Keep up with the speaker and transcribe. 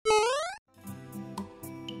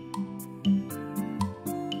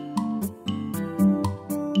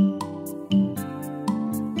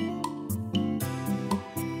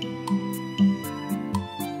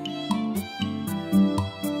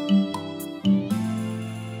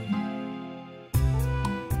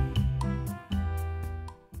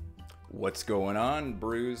What's going on,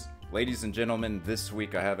 brews? Ladies and gentlemen, this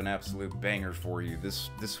week I have an absolute banger for you.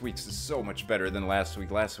 This week's is so much better than last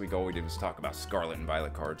week. Last week all we did was talk about Scarlet and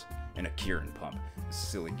Violet cards and a Kieran pump. A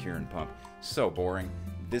silly Kieran pump. So boring.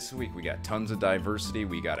 This week we got tons of diversity,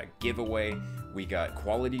 we got a giveaway, we got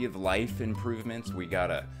quality of life improvements, we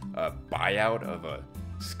got a buyout of a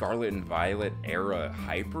Scarlet and Violet Era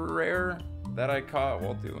hyper rare that I caught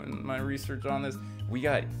while doing my research on this. We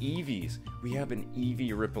got Eevees. We have an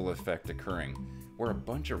Eevee ripple effect occurring where a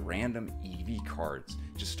bunch of random Eevee cards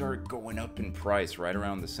just started going up in price right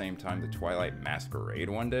around the same time the Twilight Masquerade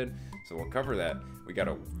one did. So we'll cover that. We got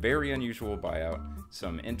a very unusual buyout,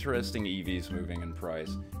 some interesting Eevees moving in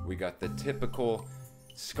price. We got the typical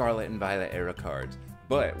Scarlet and Violet Era cards.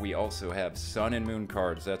 But we also have Sun and Moon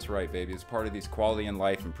cards. That's right, baby. As part of these quality and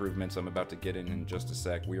life improvements I'm about to get in just a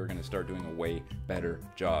sec, we are going to start doing a way better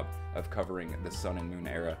job of covering the Sun and Moon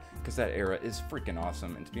era, because that era is freaking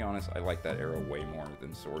awesome. And to be honest, I like that era way more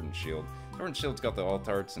than Sword and Shield. Sword and Shield's got the alt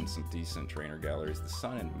arts and some decent trainer galleries. The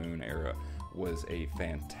Sun and Moon era was a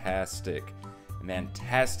fantastic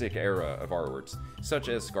era of artworks, such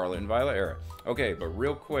as Scarlet and Violet era. Okay, but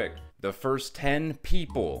real quick, the first 10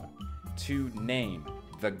 people to name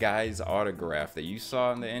the guy's autograph that you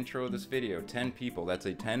saw in the intro of this video, 10 people, that's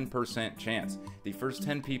a 10% chance. The first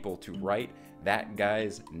 10 people to write that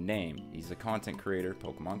guy's name, he's a content creator,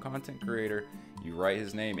 Pokemon content creator, you write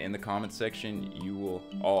his name in the comment section, you will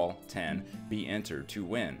all 10 be entered to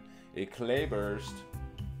win a Clayburst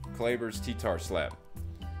T-Tar Slab.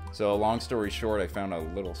 So long story short, I found a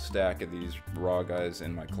little stack of these raw guys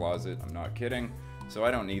in my closet. I'm not kidding. So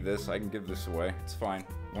I don't need this. I can give this away. It's fine.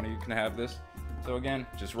 One of you can have this. So again,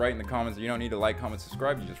 just write in the comments. You don't need to like, comment,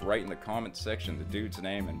 subscribe. You just write in the comment section the dude's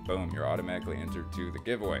name and boom, you're automatically entered to the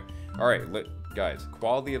giveaway. All right, guys,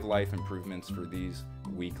 quality of life improvements for these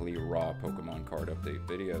weekly raw Pokemon card update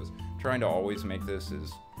videos. I'm trying to always make this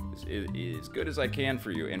as good as I can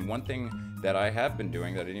for you. And one thing that I have been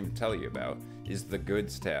doing that I didn't even tell you about is the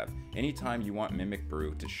goods tab. Anytime you want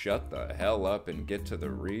MimikBrew to shut the hell up and get to the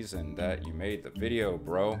reason that you made the video,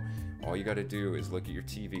 bro, all you gotta do is look at your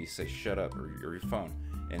TV, say shut up, or your phone,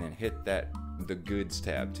 and then hit the goods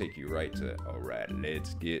tab, take you right to, alright,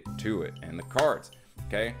 let's get to it, and the cards,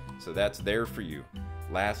 okay? So that's there for you.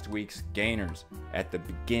 Last week's gainers. At the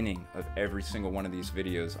beginning of every single one of these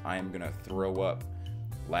videos, I am gonna throw up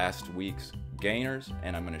last week's gainers,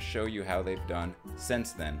 and I'm gonna show you how they've done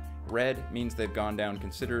since then. Red means they've gone down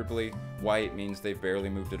considerably, white means they've barely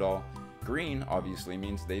moved at all, green obviously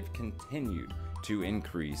means they've continued to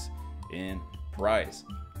increase in price.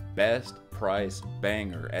 Best price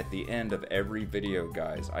banger at the end of every video,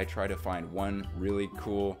 guys. I try to find one really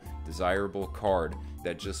cool, desirable card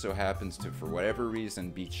that just so happens to, for whatever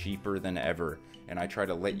reason, be cheaper than ever, and I try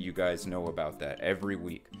to let you guys know about that every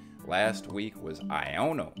week. Last week was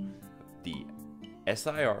Iono, the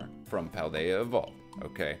SIR from Paldea Evolved.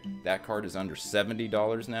 Okay, that card is under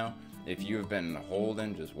 $70 now. If you have been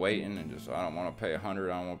holding, just waiting, and just, I don't want to pay 100,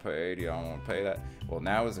 I don't want to pay 80, I don't want to pay that, well,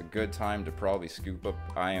 now is a good time to probably scoop up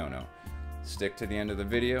Iono. Stick to the end of the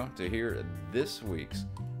video to hear this week's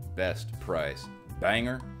best price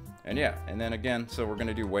banger. And yeah, and then again, so we're going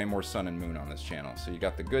to do way more Sun and Moon on this channel. So you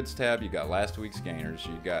got the goods tab, you got last week's gainers,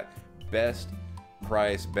 you got best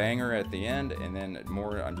price banger at the end, and then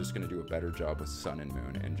more. I'm just going to do a better job with Sun and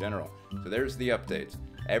Moon in general. So there's the updates.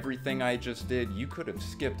 Everything I just did, you could have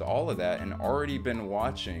skipped all of that and already been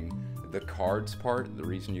watching the cards part. The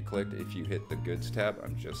reason you clicked if you hit the goods tab,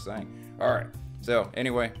 I'm just saying. All right, so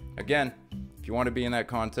anyway, again, if you want to be in that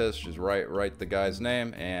contest, just write the guy's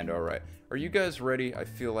name. And all right, are you guys ready? I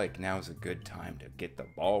feel like now is a good time to get the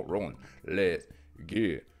ball rolling. Let's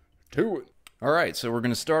get to it. Alright, so we're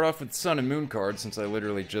going to start off with Sun and Moon cards, since I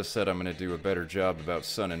literally just said I'm going to do a better job about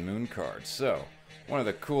Sun and Moon cards. So, one of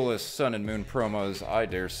the coolest Sun and Moon promos, I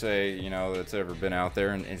dare say, you know, that's ever been out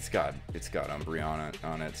there, and it's got Umbreon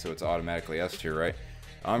on it, so it's automatically S tier, right?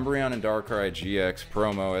 Umbreon and Darkrai GX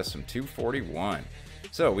promo SM241.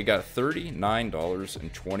 So, we got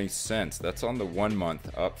 $39.20. That's on the 1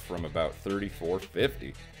 month, up from about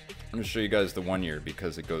 $34.50. I'm going to show you guys the 1 year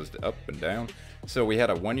because it goes up and down. So we had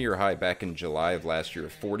a 1 year high back in July of last year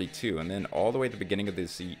of 42, and then all the way at the beginning of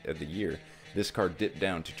the year, this card dipped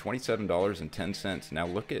down to $27.10. Now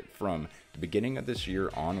look at from the beginning of this year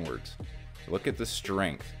onwards. Look at the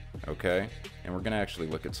strength, okay? And we're going to actually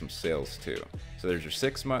look at some sales too. So there's your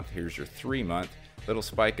 6 month, here's your 3 month, little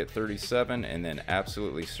spike at 37, and then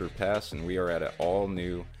absolutely surpassed, and we are at an all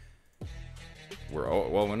new.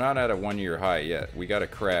 We're not at a 1 year high yet. We got to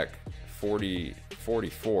crack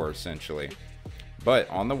 44 essentially. But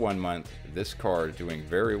on the 1 month, this card doing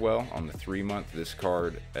very well. On the 3 month, this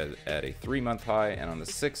card at a 3-month high, and on the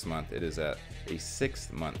 6 month, it is at a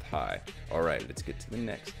 6-month high. All right, let's get to the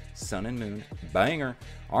next Sun and Moon banger.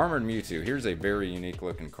 Armored Mewtwo. Here's a very unique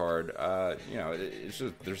looking card. You know, it's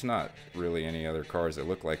just, there's not really any other cards that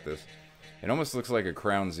look like this. It almost looks like a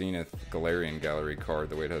Crown Zenith Galarian Gallery card,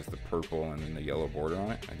 the way it has the purple and then the yellow border on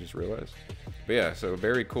it. I just realized. But yeah, so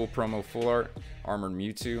very cool promo full art, Armored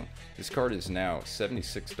Mewtwo. This card is now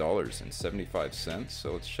 $76.75.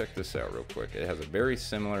 So let's check this out real quick. It has a very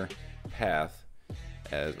similar path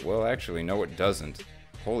as, well, actually, no, it doesn't.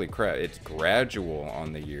 Holy crap, it's gradual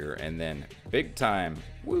on the year and then big time.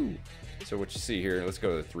 Woo! So what you see here, let's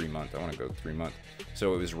go to the 3 month. I want to go 3 month.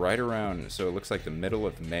 So it was right around, so it looks like the middle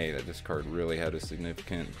of May that this card really had a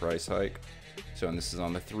significant price hike. So, and this is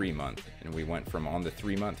on the 3 month, and we went from on the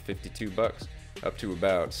 3 month 52 bucks up to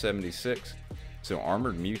about 76. So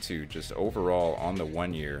Armored Mewtwo just overall on the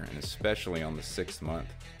 1 year, and especially on the 6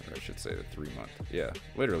 month, or I should say the 3 month. Yeah,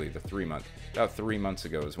 literally the 3 month. About 3 months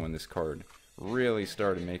ago is when this card really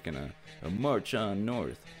started making a march on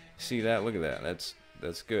north. See that? Look at that. That's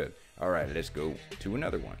good. All right, let's go to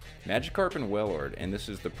another one. Magikarp and Wailord, and this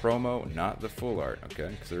is the promo, not the full art, okay?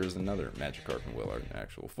 Because there is another Magikarp and Wailord, an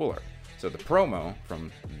actual full art. So the promo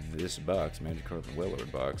from this box, Magikarp and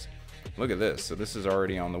Wailord box, look at this. So this is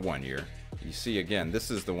already on the 1 year. You see, again, this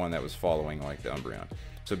is the one that was following like the Umbreon.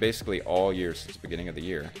 So basically all year since the beginning of the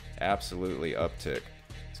year, absolutely uptick.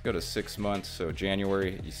 Let's go to 6 months. So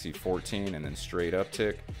January, you see 14, and then straight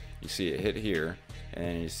uptick. You see it hit here,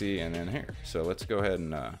 and you see, and then here. So let's go ahead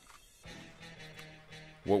and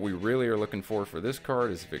what we really are looking for this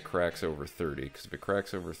card is if it cracks over 30, because if it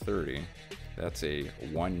cracks over 30, that's a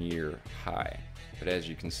 1 year high. But as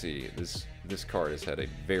you can see, this card has had a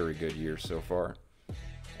very good year so far.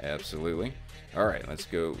 Absolutely. All right, let's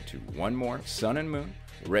go to one more. Sun and Moon,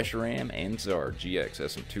 Reshiram and Zard GX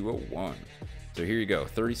SM201. So here you go,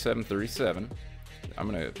 37.37. I'm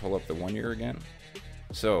gonna pull up the 1 year again.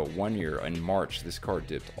 So 1 year in March, this card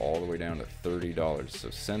dipped all the way down to $30. So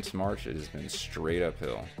since March, it has been straight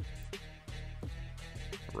uphill.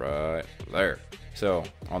 Right there. So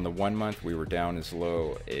on the 1 month, we were down as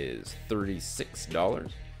low as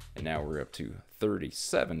 $36, and now we're up to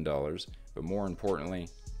 $37. But more importantly,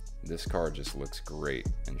 this card just looks great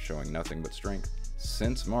and showing nothing but strength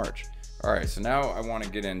since March. All right, so now I want to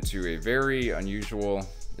get into a very unusual.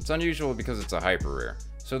 It's unusual because it's a hyper rare.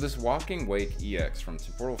 So this Walking Wake EX from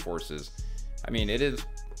Temporal Forces, I mean, it is,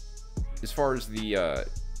 as far as the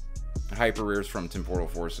hyper rares from Temporal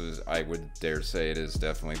Forces, I would dare say it is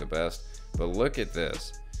definitely the best. But look at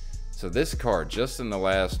this. So this card, just in the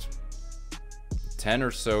last 10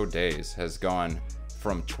 or so days, has gone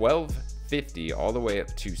from $12.50 all the way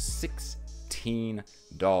up to $16,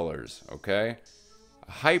 okay?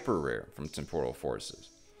 A hyper rare from Temporal Forces.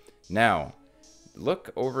 Now,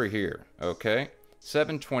 look over here, okay?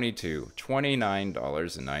 $7.22,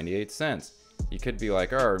 $29.98. You could be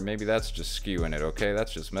like, oh, maybe that's just skewing it, okay?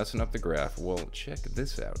 That's just messing up the graph. Well, check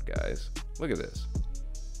this out, guys. Look at this.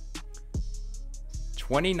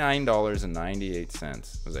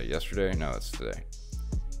 $29.98. Was that yesterday? No, it's today.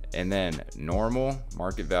 And then normal,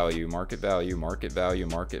 market value, market value, market value,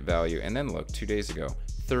 market value. And then look, 2 days ago,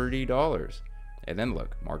 $30. And then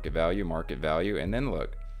look, market value, and then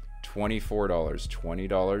look, $24,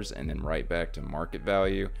 $20, and then right back to market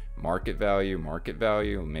value,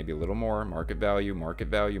 maybe a little more, market value, and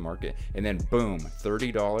then boom,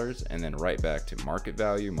 $30, and then right back to market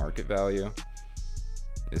value.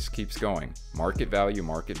 This keeps going. Market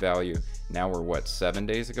value. Now we're what, 7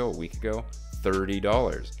 days ago, a week ago,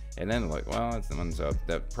 $30. And then like, well, that's the one's up.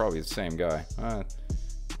 That probably the same guy.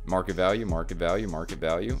 Market value.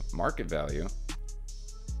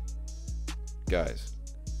 Guys,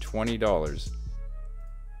 $20.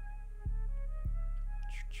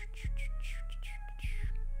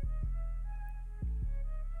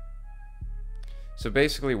 So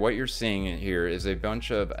basically what you're seeing here is a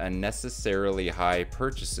bunch of unnecessarily high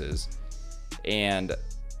purchases, and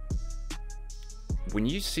when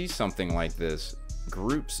you see something like this,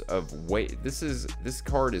 groups of this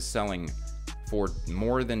card is selling for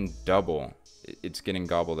more than double. It's getting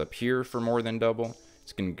gobbled up here for more than double.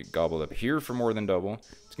 It's getting gobbled up here for more than double.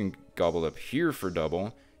 It's getting gobbled up here for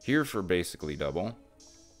double. Here for basically double.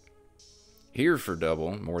 Here for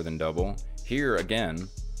double, more than double. Here again.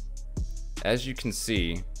 As you can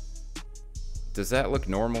see, does that look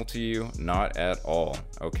normal to you? Not at all,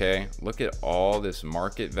 okay? Look at all this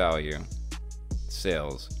market value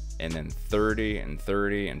sales, and then 30 and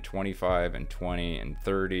 30 and 25 and 20 and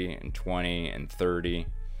 30 and 20 and 30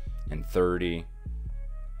 and 30.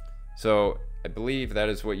 So I believe that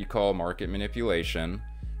is what you call market manipulation.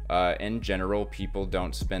 In general, people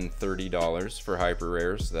don't spend $30 for hyper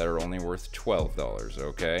rares that are only worth $12,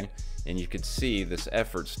 okay? And you could see this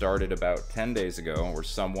effort started about 10 days ago, where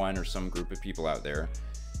someone or some group of people out there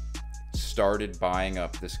started buying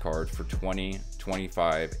up this card for $20,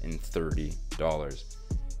 $25, and $30.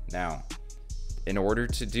 Now, in order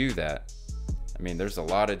to do that, I mean, there's a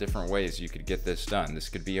lot of different ways you could get this done. This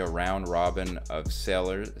could be a round robin of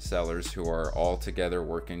sellers who are all together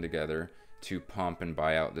working together to pump and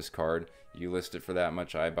buy out this card. You list it for that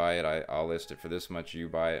much, I buy it, I'll list it for this much, you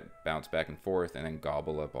buy it, bounce back and forth, and then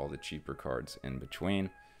gobble up all the cheaper cards in between.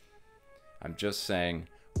 I'm just saying,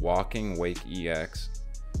 Walking Wake EX,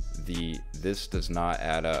 this does not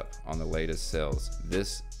add up on the latest sales.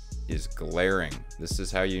 This is glaring. This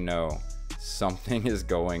is how you know something is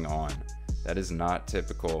going on. That is not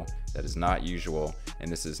typical, that is not usual, and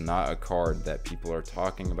this is not a card that people are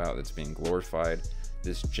talking about that's being glorified.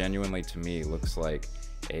 This genuinely, to me, looks like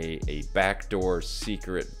a backdoor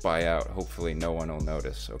secret buyout. Hopefully no one will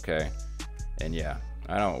notice, okay? And yeah,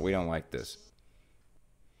 we don't like this.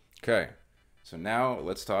 Okay, so now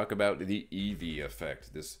let's talk about the Eevee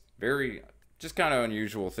effect. This very, just kind of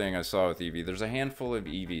unusual thing I saw with Eevee. There's a handful of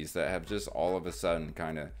Eevees that have just all of a sudden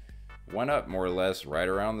kind of went up more or less right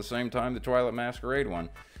around the same time the Twilight Masquerade one.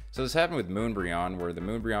 So this happened with Moonbryon, where the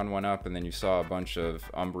Moonbryon went up and then you saw a bunch of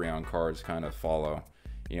Umbreon cards kind of follow.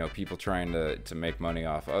 You know, people trying to make money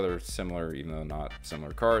off other similar, even though not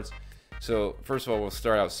similar cards. So first of all, we'll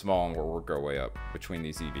start out small and we'll work our way up between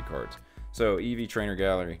these Eevee cards. So Eevee Trainer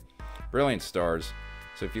Gallery, Brilliant Stars.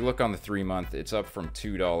 So if you look on the 3-month, it's up from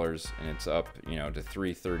 $2 and it's up, you know, to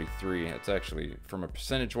 $3.33. It's actually, from a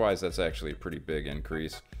percentage wise, that's actually a pretty big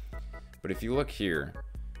increase. But if you look here,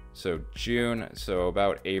 so June, so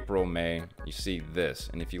about April, May, you see this.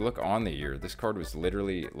 And if you look on the year, this card was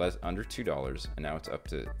literally under $2 and now it's up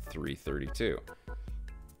to $3.32.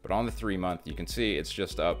 But on the 3-month, you can see it's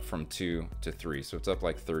just up from 2 to 3. So it's up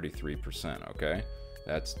like 33%, okay?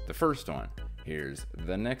 That's the first one. Here's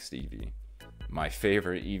the next Eevee. My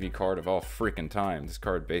favorite Eevee card of all freaking time. This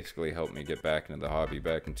card basically helped me get back into the hobby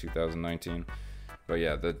back in 2019. But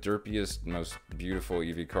yeah, the derpiest, most beautiful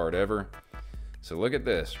Eevee card ever. So look at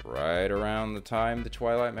this, right around the time the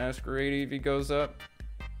Twilight Masquerade Eevee goes up.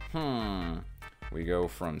 We go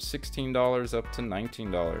from $16 up to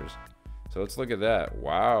 $19. So let's look at that.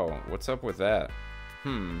 Wow, what's up with that?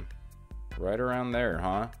 Right around there,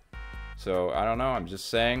 huh? So I don't know, I'm just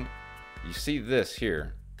saying, you see this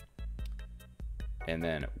here. And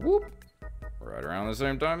then, whoop, right around the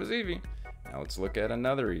same time as Eevee. Now let's look at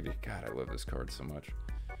another Eevee. God, I love this card so much.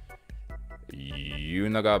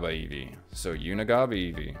 Unagaba Eevee. So Unagaba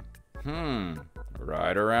Eevee.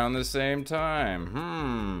 Right around the same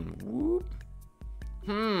time. Whoop.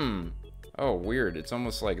 Oh, weird. It's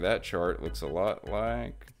almost like that chart looks a lot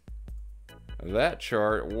like that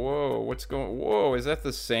chart. Whoa, whoa, is that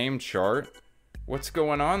the same chart? What's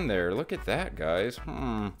going on there? Look at that, guys.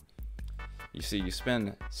 You see, you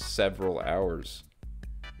spend several hours,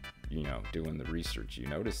 you know, doing the research. You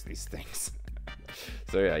notice these things.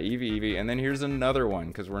 So yeah, Eevee, and then here's another one,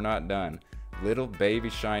 because we're not done. Little baby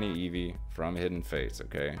shiny Eevee from Hidden Fates,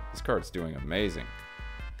 okay? This card's doing amazing.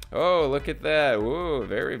 Oh, look at that. Whoa,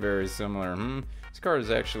 very, very similar. This card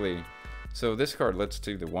is actually, so this card, let's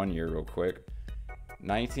do the 1 year real quick.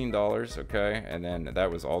 $19, okay? And then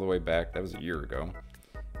that was all the way back, that was a year ago.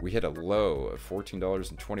 We hit a low of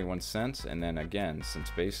 $14.21, and then again,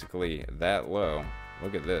 since basically that low,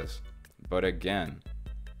 look at this. But again,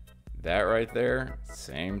 that right there,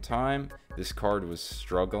 same time, this card was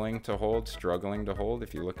struggling to hold.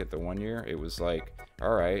 If you look at the 1 year, it was like,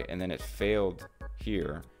 all right, and then it failed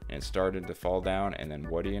here, and it started to fall down, and then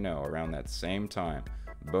what do you know, around that same time,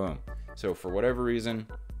 boom. So for whatever reason,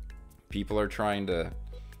 people are trying to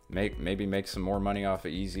maybe make some more money off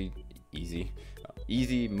of easy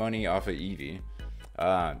money off of Eevee.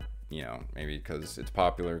 You know, maybe because it's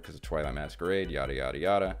popular, because of Twilight Masquerade, yada yada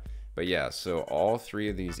yada. But yeah, so all three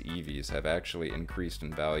of these Eevees have actually increased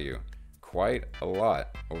in value quite a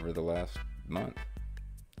lot over the last month.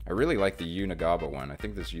 I really like the Unagaba one. I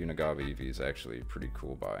think this Unagaba Eevee is actually a pretty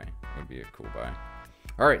cool buy. It would be a cool buy.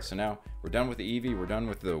 Alright, so now we're done with the Eevee, we're done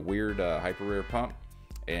with the weird hyper rare pump,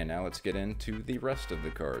 and now let's get into the rest of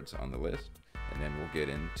the cards on the list, and then we'll get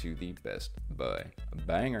into the best buy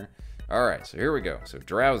banger. Alright, so here we go. So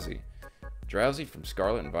Drowsy from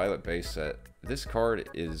Scarlet and Violet base set. This card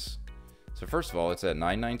is, so first of all, it's at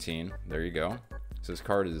 $9.19. There you go. So this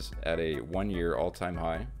card is at a 1 year all-time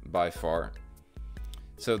high by far.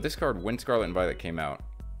 So this card, when Scarlet and Violet came out,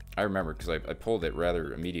 I remember because I pulled it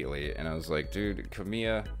rather immediately, and I was like, dude,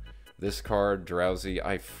 Kamiya, This card, Drowsy,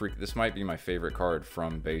 this might be my favorite card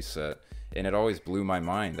from base set. And it always blew my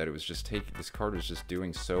mind that it was just this card was just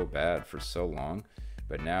doing so bad for so long.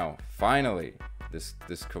 But now, finally, this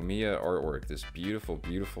Kamiya artwork, this beautiful,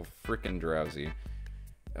 beautiful freaking Drowsy.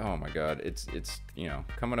 Oh my god, it's you know,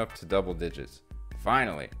 coming up to double digits.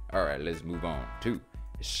 Finally. Alright, let's move on to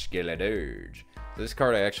Skeledirge. This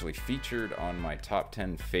card I actually featured on my top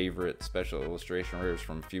 10 favorite special illustration rares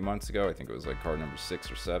from a few months ago. I think it was like card number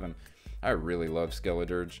 6 or 7. I really love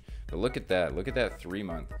Skeledirge. But look at that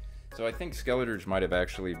 3-month. So I think Skeledirge might have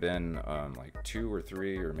actually been like 2 or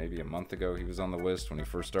 3 or maybe a month ago he was on the list when he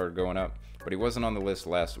first started going up. But he wasn't on the list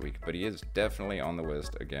last week. But he is definitely on the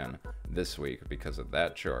list again this week because of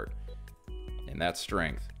that chart and that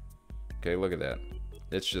strength. Okay, look at that.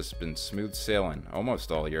 It's just been smooth sailing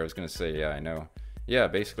almost all year. I was going to say, yeah, I know. Yeah,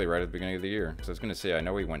 basically right at the beginning of the year. So I was going to say, I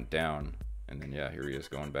know he went down. And then, yeah, here he is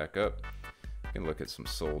going back up. You can look at some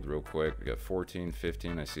sold real quick. We got 14,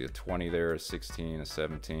 15. I see a 20 there, a 16, a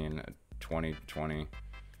 17, a 20, 20.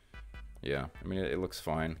 Yeah, I mean, it looks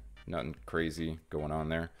fine. Nothing crazy going on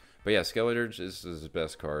there. But yeah, Skeledirge is his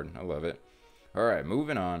best card. I love it. All right,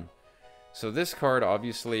 moving on. So this card,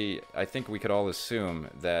 obviously, I think we could all assume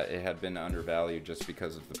that it had been undervalued just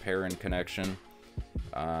because of the Perrin connection.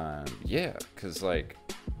 Yeah, because, like,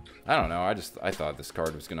 I don't know. I thought this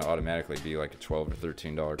card was going to automatically be like a $12 or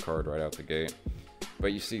 $13 card right out the gate.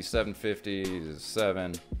 But you see 750 to 7,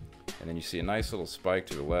 and then you see a nice little spike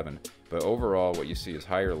to 11. But overall, what you see is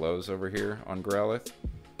higher lows over here on Growlithe.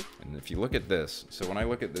 And if you look at this, so when I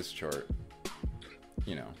look at this chart,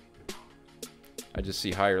 you know, I just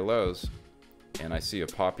see higher lows. And I see a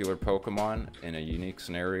popular Pokemon in a unique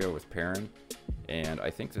scenario with Perrin. And I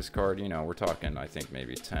think this card, you know, we're talking, I think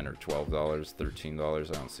maybe $10 or $12, $13.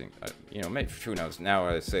 I don't think, you know, maybe, who knows? Now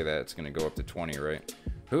I say that it's going to go up to 20, right?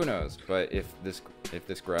 Who knows? But if this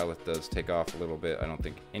Growlithe does take off a little bit, I don't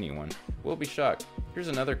think anyone will be shocked. Here's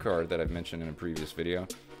another card that I've mentioned in a previous video.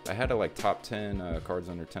 I had a like top 10 cards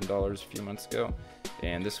under $10 a few months ago.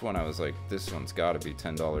 And this one, I was like, this one's got to be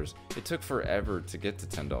 $10. It took forever to get to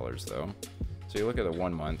 $10 though. So you look at the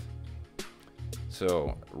 1 month.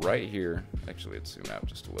 So right here, actually let's zoom out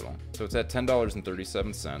just a little. So it's at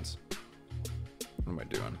 $10.37. What am I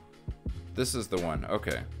doing? This is the one.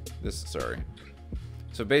 Okay. Sorry.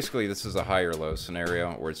 So basically this is a higher low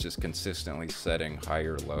scenario where it's just consistently setting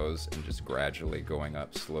higher lows and just gradually going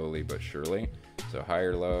up slowly but surely. So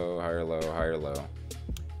higher low, higher low, higher low.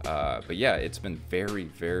 But yeah, it's been very,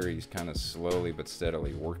 very kind of slowly but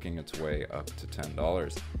steadily working its way up to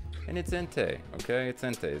 $10. And it's Entei, okay? It's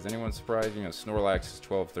Entei. Is anyone surprised? You know, Snorlax is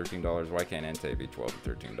 $12, $13. Why can't Entei be $12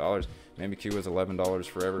 or $13? Mimikyu is $11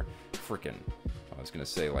 forever. Freaking, I was going to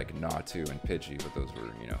say like Natu and Pidgey, but those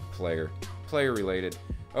were, you know, player related.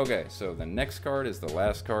 Okay, so the next card is the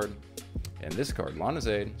last card. And this card,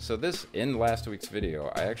 Lanazade. So this, in last week's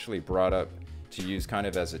video, I actually brought up to use kind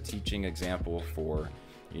of as a teaching example for,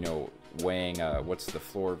 you know, weighing what's the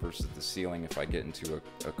floor versus the ceiling if I get into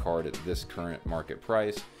a card at this current market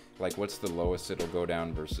price. Like what's the lowest it'll go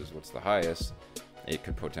down versus what's the highest it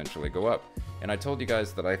could potentially go up. And I told you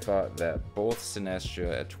guys that I thought that both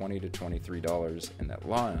Sinestcha at $20 to $23 and that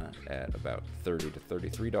Lana at about $30 to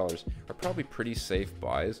 $33 are probably pretty safe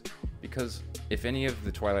buys, because if any of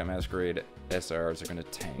the Twilight Masquerade SIRs are going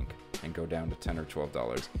to tank and go down to $10 or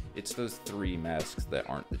 $12, it's those 3 masks that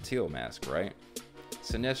aren't the teal mask, right?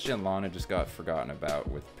 Sinestcha and Lana just got forgotten about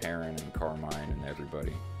with Perrin and Carmine and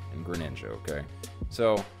everybody, and Greninja, okay?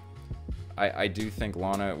 So I do think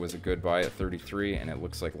Lana was a good buy at 33, and it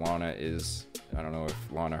looks like Lana is, I don't know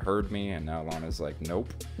if Lana heard me, and now Lana's like,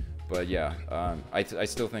 nope. But yeah, I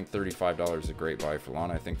still think $35 is a great buy for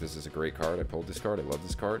Lana. I think this is a great card. I pulled this card. I love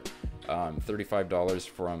this card. $35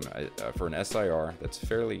 for an SIR, that's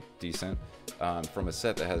fairly decent. From a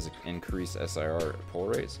set that has increased SIR pull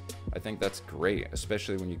rates, I think that's great,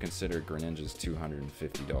 especially when you consider Greninja's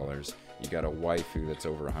 $250. You got a waifu that's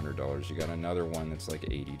over $100. You got another one that's like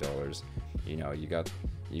 $80. You know, you got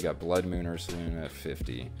Blood Moon Ursaluna at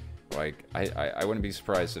 $50. Like, I wouldn't be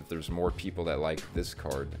surprised if there's more people that like this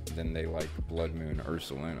card than they like Blood Moon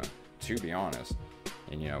Ursaluna, to be honest.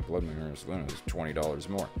 And you know, Blood Moon Ursaluna is $20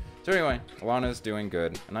 more. So anyway, Lana's doing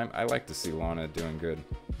good, and I like to see Lana doing good.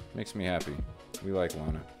 Makes me happy. We like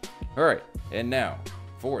Lana. Alright, and now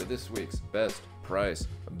for this week's best price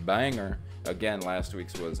banger. Again, last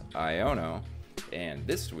week's was Iono, and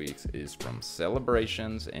this week's is from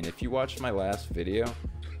Celebrations. And if you watched my last video,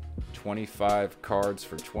 25 cards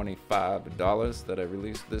for $25 that I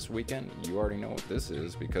released this weekend. You already know what this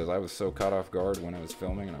is because I was so caught off guard when I was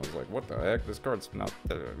filming and I was like, what the heck? This card's supposed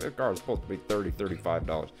to be $30,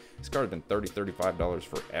 $35. This card's been $30, $35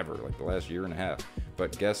 forever, like the last year and a half.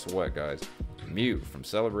 But guess what, guys? Mew from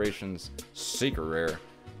Celebrations Secret Rare.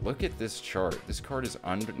 Look at this chart. This card is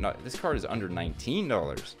under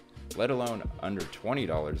 $19, let alone under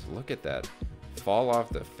 $20. Look at that. Fall off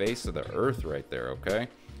the face of the earth right there, okay?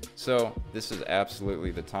 So this is absolutely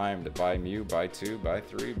the time to buy Mew, buy 2, buy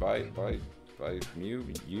 3, buy Mew,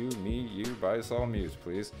 you, me, you, buy us all Mews,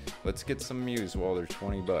 please. Let's get some Mews while they're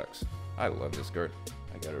 20 bucks. I love this card.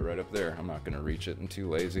 I got it right up there. I'm not gonna reach it. I'm too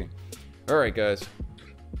lazy. All right, guys.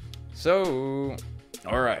 So,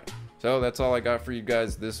 all right. So that's all I got for you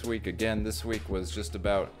guys this week. Again, this week was just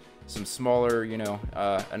about some smaller,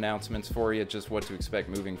 announcements for you, just what to expect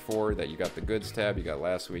moving forward. That you got the goods tab, you got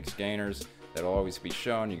last week's gainers. That'll always be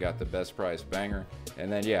shown. You got the best price banger.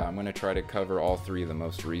 And then, yeah, I'm going to try to cover all 3 of the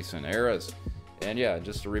most recent eras. And yeah,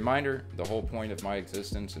 just a reminder, the whole point of my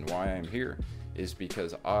existence and why I'm here is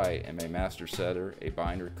because I am a master setter, a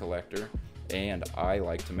binder collector, and I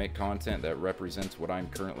like to make content that represents what I'm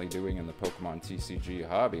currently doing in the Pokemon TCG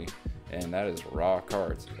hobby, and that is raw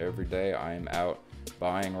cards. Every day I am out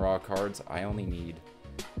buying raw cards. I only need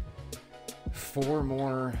 4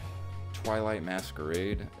 more Twilight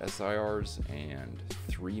Masquerade SIRs and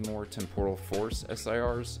 3 more Temporal Force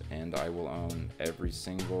SIRs, and I will own every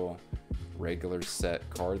single regular set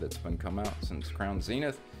card that's been come out since Crown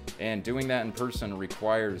Zenith. And doing that in person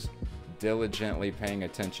requires diligently paying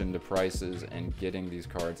attention to prices and getting these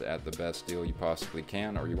cards at the best deal you possibly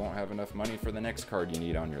can, or you won't have enough money for the next card you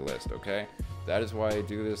need on your list, okay? That is why I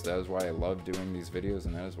do this, that is why I love doing these videos,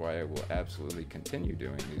 and that is why I will absolutely continue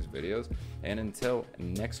doing these videos. And until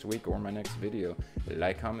next week or my next video,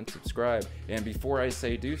 like, comment, subscribe, and before I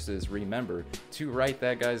say deuces, remember to write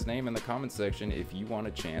that guy's name in the comment section if you want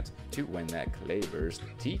a chance to win that Clayburst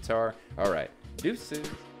T-Tar. Alright, deuces.